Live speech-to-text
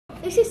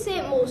This is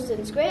St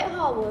Wulstans Great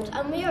Harwood,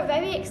 and we are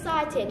very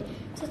excited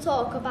to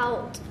talk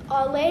about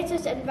our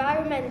latest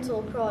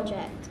environmental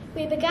project.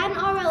 We began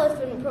our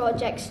elephant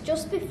projects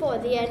just before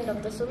the end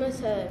of the summer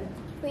term.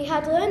 We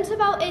had learnt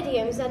about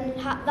idioms and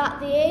that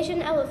the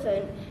Asian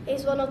elephant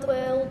is one of the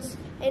world's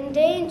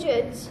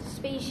endangered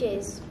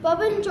species. Bob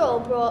and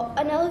Joel brought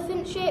an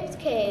elephant-shaped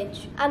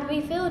cage and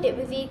we filled it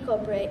with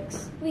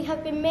eco-bricks. We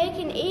have been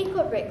making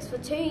eco-bricks for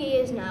 2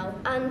 years now,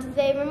 and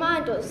they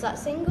remind us that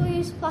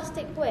single-use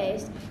plastic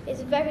waste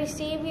is a very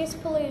serious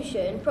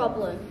pollution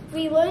problem.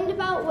 We learned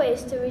about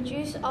ways to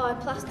reduce our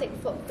plastic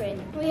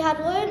footprint. We had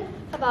learned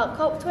about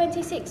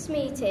COP26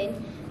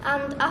 meeting,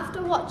 and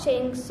after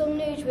watching some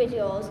news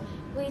videos,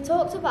 we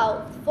talked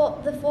about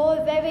the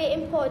 4 very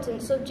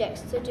important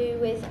subjects to do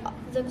with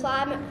the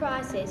climate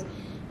crisis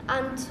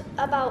and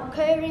about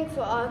caring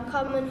for our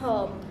common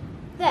home.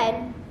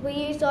 Then we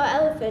used our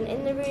elephant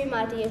in the room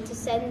idea to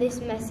send this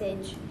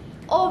message.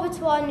 Over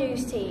to our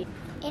news team.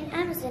 In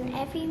Amazon,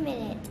 every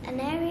minute, an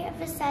area of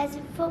the size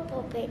of a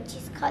football pitch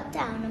is cut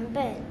down and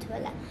burnt to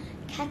allow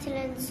cattle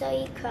and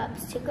soy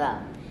crops to grow.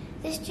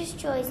 This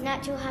destroys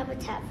natural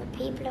habitat for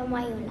people and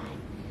wildlife.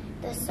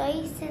 The soy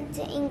is sent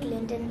to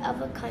England and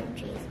other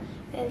countries,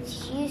 where it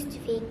is used to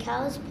feed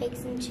cows,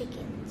 pigs and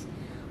chickens,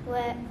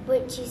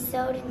 which is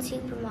sold in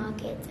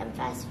supermarkets and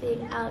fast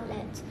food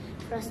outlets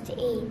for us to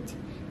eat.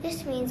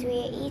 This means we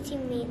are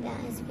eating meat that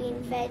has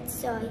been fed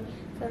soy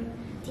from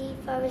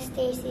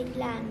deforested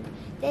land.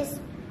 This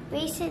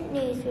recent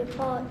news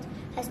report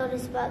has told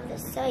us about the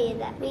soya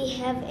that we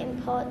have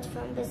imported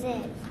from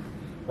Brazil,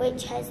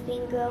 which has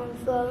been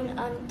grown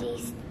on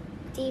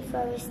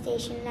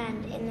deforestation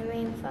land in the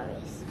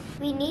rainforest.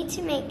 We need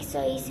to make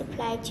soy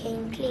supply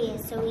chain clear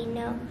so we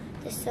know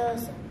the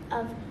source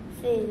of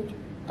food.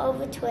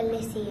 Over to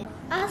Alicia.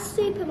 Ask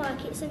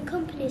supermarkets and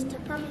companies to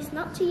promise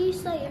not to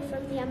use soya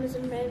from the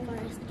Amazon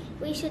rainforest.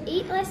 We should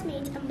eat less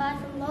meat and buy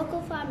from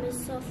local farmers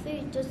so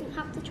food doesn't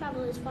have to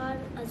travel as far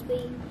as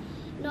we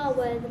know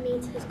where the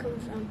meat has come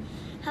from.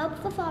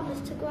 Help the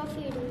farmers to grow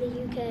food in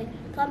the UK.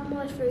 Plant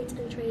more fruit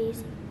and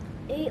trees.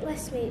 Eat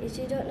less meat as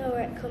you don't know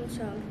where it comes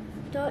from.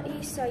 Don't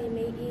use soya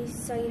meat, use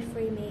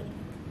soya-free meat.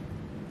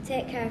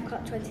 Take care of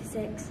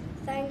COP26.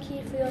 Thank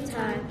you for your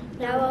time.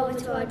 Now over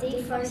to our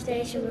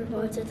deforestation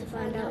reporter to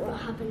find out what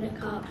happened at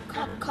COP.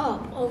 At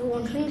COP, over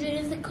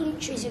 100 of the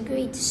countries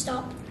agreed to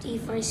stop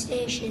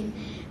deforestation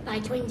by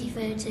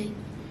 2030,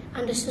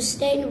 and a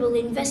sustainable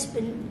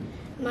investment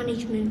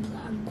management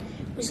plan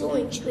was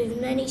launched, with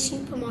many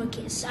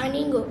supermarkets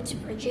signing up to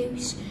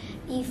produce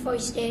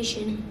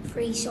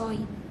deforestation-free soy.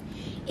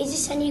 Is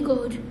this any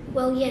good?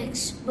 Well,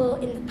 yes,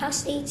 but in the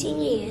past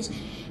 18 years,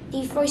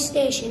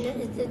 deforestation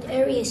at the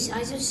area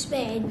size of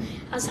Spain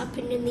has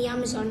happened in the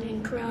Amazon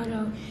and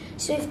Cerrado.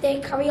 So if they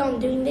carry on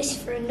doing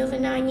this for another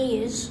 9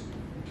 years,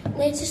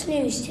 latest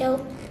news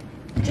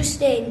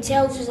just in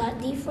tells us that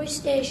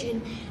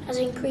deforestation has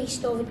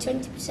increased over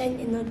 20%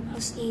 in the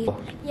past year.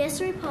 Yes,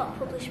 a report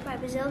published by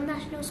Brazil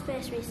National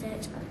Space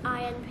Research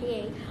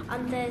INPE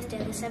on Thursday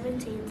the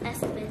 17th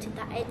estimated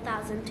that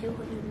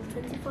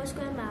 8,224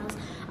 square miles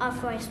of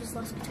forest was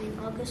lost between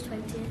August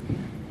 20th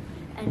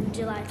and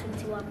July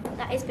 21.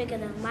 That is bigger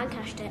than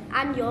Lancaster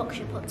and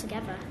Yorkshire put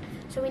together.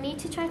 So we need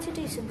to try to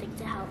do something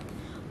to help.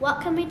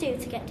 What can we do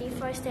to get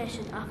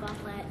deforestation off our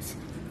plates?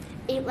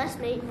 Eat less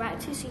meat, write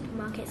to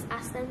supermarkets,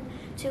 ask them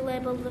to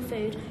label the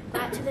food,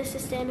 write to the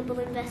Sustainable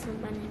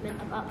Investment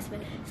Management of Oxford,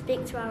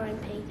 speak to our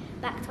MP,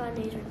 back to our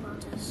news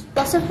reporters.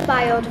 Loss of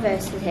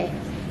biodiversity.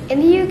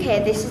 In the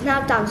UK, this is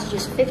now down to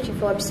just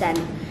 54%.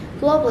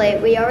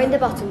 Globally, we are in the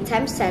bottom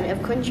 10%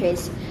 of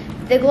countries.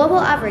 The global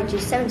average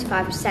is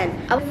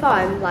 75%. Our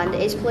farmland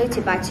is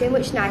polluted by too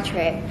much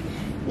nitrate.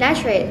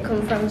 Nitrate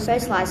comes from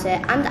fertiliser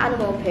and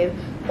animal poo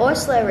or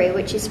slurry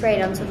which is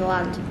sprayed onto the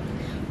land.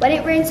 When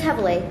it rains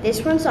heavily,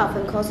 this runs off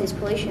and causes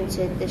pollution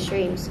to the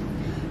streams.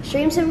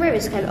 Streams and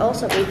rivers can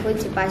also be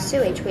polluted by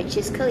sewage, which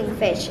is killing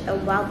fish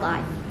and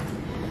wildlife.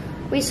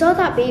 We saw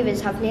that beavers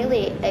have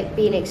nearly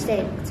been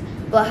extinct,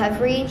 but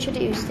have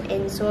reintroduced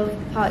in some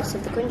parts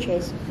of the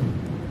countries.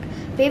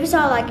 Beavers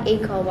are like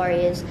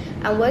eco-warriors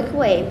and work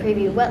away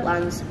improving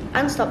wetlands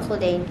and stop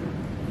flooding.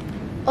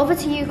 Over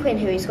to you, Quinn,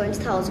 who is going to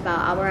tell us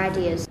about our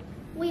ideas.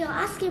 We are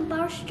asking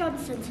Boris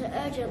Johnson to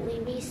urgently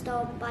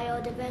restore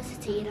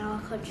biodiversity in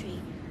our country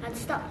and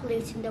stop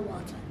polluting the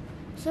water.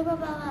 Some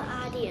of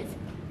our ideas: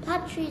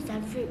 plant trees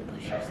and fruit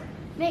bushes,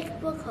 make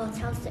book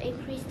hotels to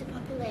increase the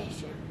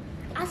population,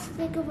 ask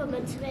the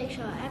government to make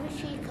sure every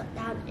tree cut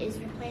down is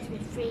replaced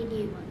with 3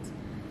 new ones,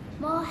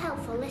 more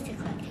helpful litter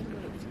collecting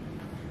groups,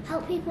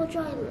 help people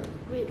join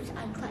groups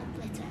and collect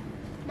litter.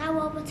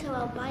 Now over to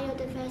our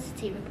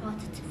biodiversity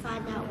reporter to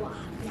find out what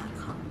happened at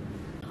COP.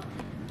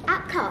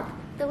 At COP,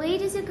 the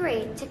leaders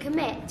agreed to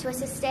commit to a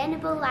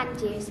sustainable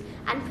land use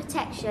and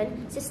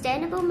protection,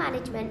 sustainable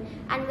management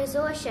and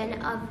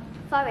restoration of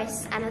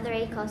forests and other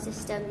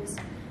ecosystems.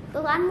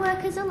 The Land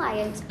Workers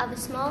Alliance of a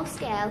small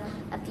scale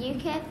of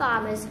UK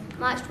farmers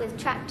marched with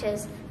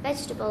tractors,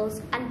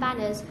 vegetables and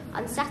banners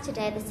on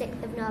Saturday the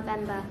 6th of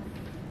November.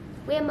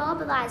 We are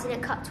mobilising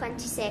at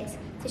COP26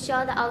 to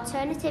show that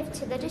alternatives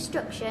to the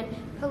destruction,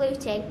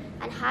 polluting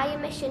and high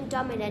emission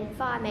dominant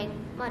farming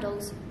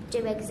models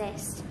do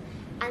exist,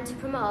 and to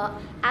promote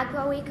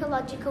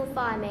agroecological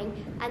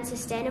farming and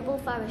sustainable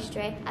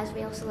forestry as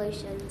real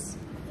solutions.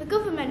 The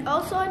government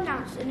also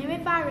announced a new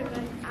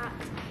Environment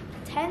Act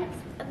 10th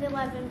of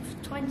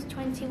 11th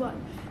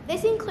 2021.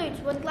 This includes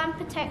woodland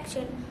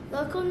protection,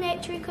 local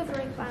nature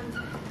recovery plans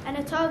and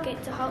a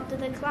target to halt the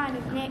decline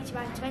of nature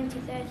by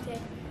 2030.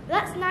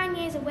 That's 9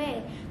 years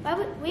away.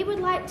 We would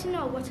like to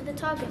know what are the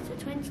targets for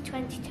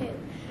 2022,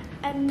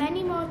 and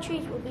many more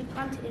trees will be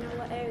planted in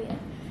our area.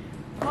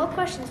 More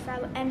questions for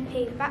our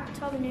MP. Back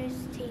to our news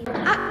team.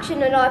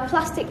 Action on our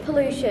plastic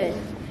pollution.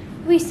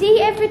 We see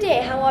every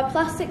day how our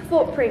plastic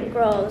footprint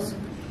grows.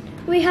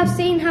 We have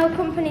seen how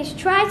companies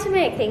try to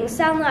make things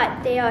sound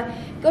like they are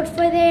good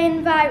for the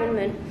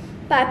environment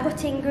by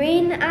putting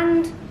green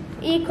and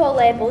eco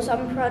labels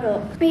on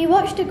products. We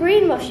watched a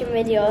greenwashing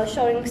video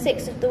showing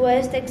 6 of the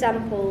worst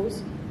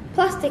examples.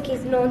 Plastic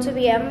is known to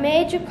be a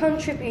major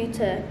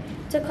contributor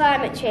to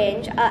climate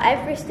change at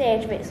every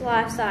stage of its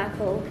life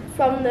cycle,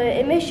 from the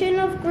emission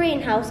of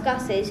greenhouse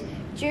gases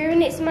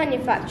during its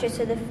manufacture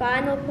to the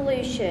final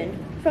pollution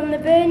from the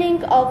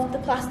burning of the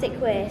plastic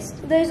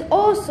waste. There's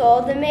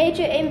also the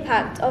major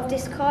impact of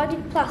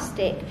discarded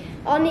plastic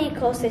on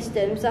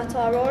ecosystems that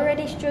are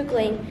already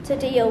struggling to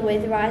deal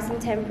with rising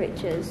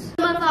temperatures.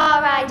 Some of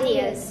our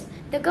ideas.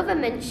 The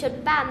government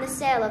should ban the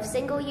sale of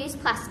single-use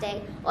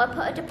plastic or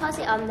put a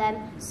deposit on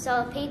them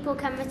so people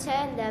can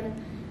return them,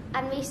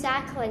 and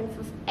recycling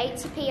for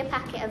 80p a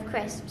packet of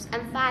crisps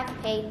and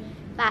 5p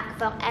back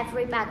for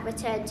every bag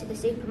returned to the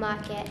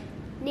supermarket.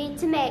 Need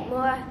to make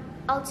more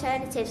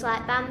alternatives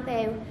like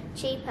bamboo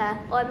cheaper,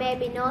 or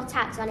maybe no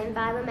tax on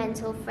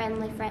environmental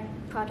friendly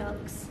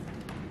products.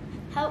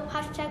 Help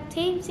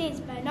 #Team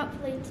Seeds by not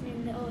polluting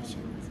in the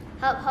oceans.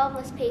 Help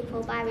homeless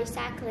people by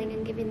recycling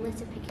and giving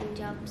litter picking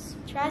jobs.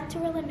 Try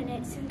to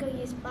eliminate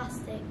single-use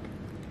plastic.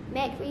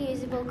 Make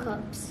reusable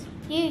cups.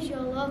 Use your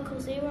local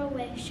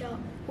zero-waste shop.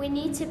 We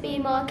need to be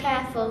more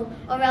careful,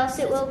 or else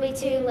it will be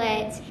too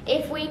late.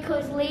 If we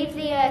could leave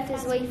the earth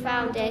as we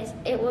found it,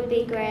 it would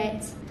be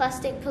great.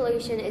 Plastic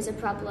pollution is a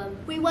problem.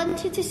 We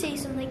wanted to see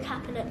something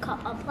happen at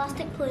COP on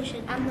plastic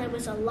pollution, and there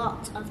was a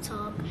lot of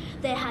talk.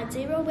 They had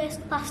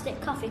zero-waste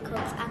plastic coffee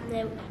cups, and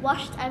they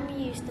washed and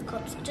reused the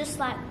cups just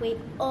like we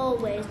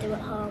always do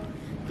at home.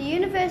 The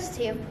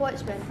University of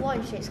Portsmouth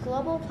launched its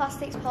Global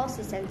Plastics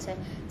Policy Centre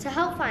to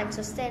help find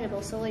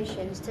sustainable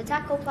solutions to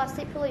tackle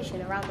plastic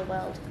pollution around the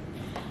world.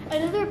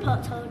 Another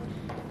report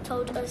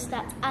told us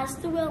that as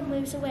the world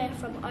moves away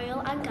from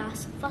oil and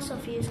gas, fossil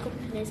fuels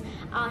companies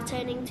are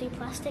turning to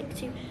plastic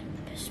to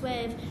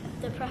persuade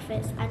the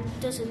profits and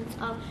dozens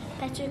of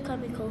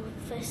petrochemical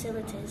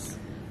facilities.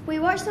 We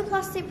watched the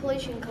Plastic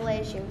Pollution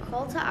Coalition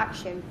call to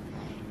action.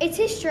 It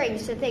is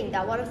strange to think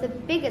that one of the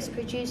biggest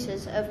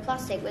producers of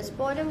plastic was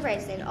born and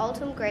raised in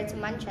Oldham, Greater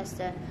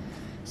Manchester.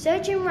 Sir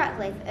Jim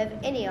Ratcliffe of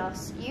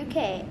INEOS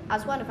UK,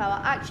 as one of our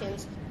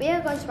actions, we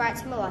are going to write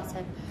him a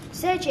letter.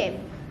 Sir Jim,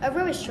 a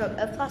rubbish truck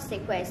of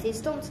plastic waste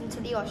is dumped into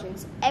the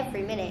oceans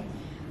every minute.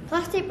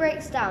 Plastic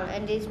breaks down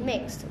and is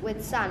mixed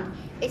with sand.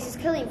 It is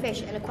killing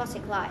fish and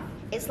aquatic life.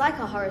 It's like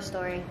a horror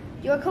story.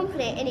 Your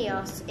company,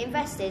 INEOS,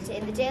 invested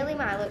in the Daily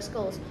Mile at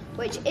schools,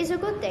 which is a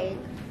good thing,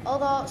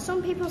 although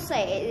some people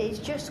say it is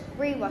just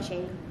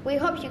greenwashing. We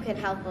hope you can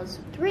help us.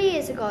 3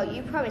 years ago,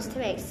 you promised to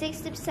make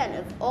 60%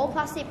 of all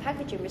plastic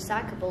packaging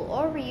recyclable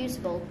or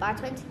reusable by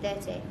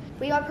 2030.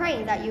 We are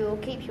praying that you will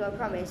keep your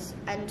promise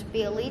and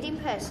be a leading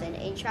person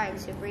in trying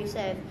to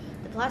preserve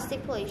the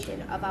plastic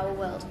pollution of our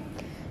world.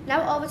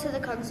 Now over to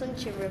the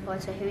consumption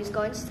reporter, who is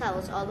going to tell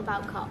us all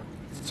about COP.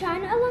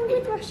 China, along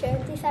with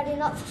Russia, decided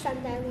not to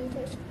send their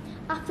leaders.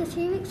 After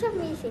 2 weeks of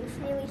meetings,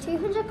 nearly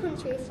 200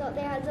 countries thought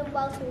they had done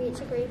well to reach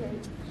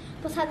agreement.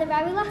 But at the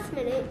very last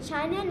minute,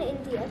 China and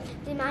India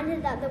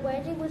demanded that the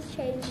wording was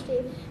changed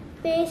to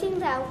phasing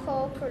down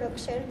coal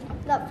production,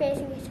 not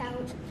phasing it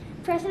out.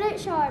 President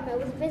Sharma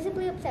was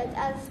visibly upset,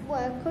 as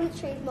were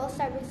countries most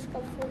at risk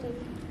of flooding.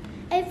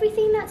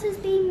 Everything that has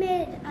been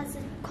made as a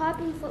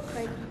carbon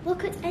footprint,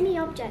 look at any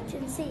object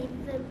and see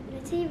the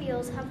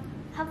materials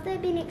have they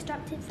been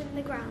extracted from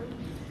the ground,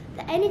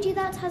 the energy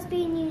that has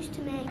been used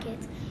to make it.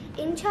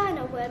 In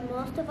China, where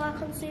most of our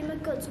consumer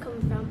goods come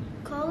from,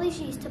 coal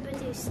is used to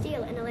produce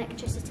steel and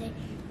electricity.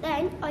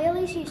 Then, oil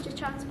is used to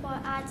transport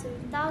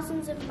items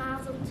thousands of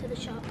miles onto the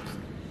shops.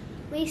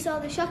 We saw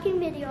the shocking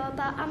video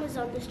about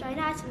Amazon destroying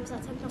items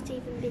that have not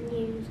even been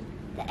used.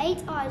 The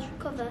 8 R's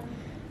cover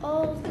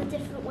all the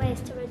different ways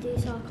to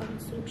reduce our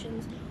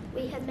consumptions.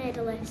 We have made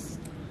a list.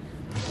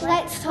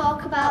 Let's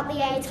talk about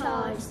the 8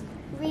 R's.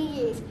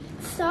 Reuse.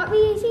 Start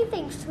reusing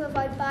things to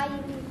avoid buying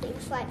new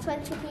things like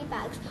 20p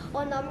bags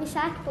or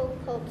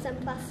non-recyclable cups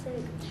and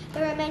plastic.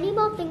 There are many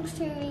more things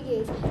to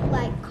reuse,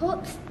 like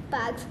cups,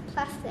 bags,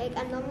 plastic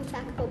and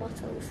non-recyclable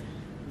bottles.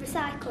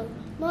 Recycle.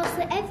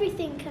 Mostly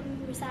everything can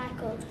be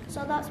recycled,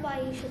 so that's why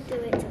you should do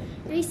it.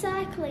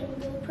 Recycling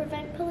will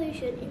prevent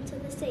pollution into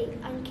the sea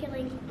and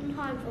killing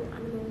unharmful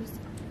animals.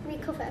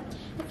 recover.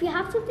 If you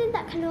have something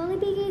that can only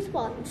be used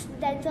once,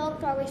 then don't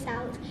throw it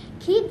out.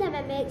 Keep them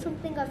and make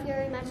something of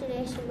your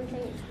imagination with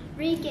it.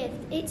 Re-gift.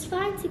 It's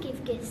fine to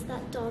give gifts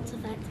that don't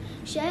affect.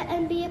 Share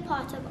and be a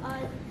part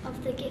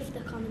of the gift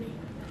economy.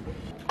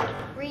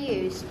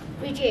 Reuse,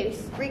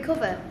 Reduce,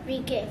 recover,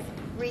 re-gift,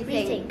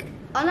 rethink.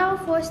 On our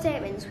 4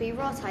 statements, we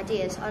wrote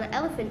ideas on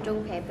elephant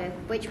dung paper,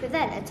 which were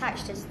then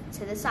attached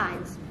to the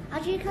signs.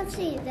 As you can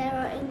see, there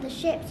are in the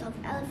shapes of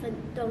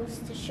elephant dungs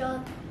to show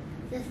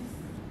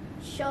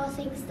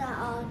things that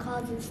are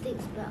causing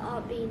sticks but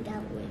aren't being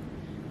dealt with.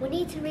 We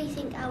need to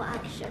rethink our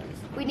actions.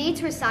 We need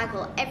to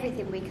recycle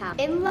everything we can.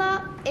 In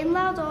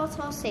Loud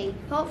Auto C,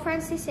 Pope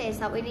Francis says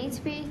that we need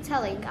to be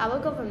telling our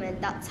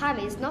government that time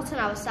is not on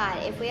our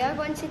side if we are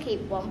going to keep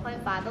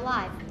 1.5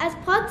 alive. As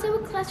part of our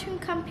classroom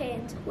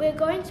campaigns, we're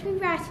going to be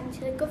writing to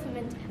the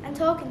government and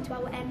talking to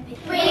our MP.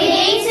 We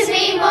need to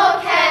be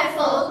more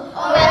careful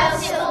or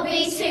else it will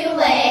be too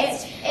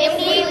late. If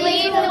we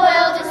leave the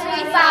world as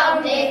we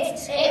found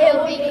it, it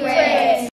will be great.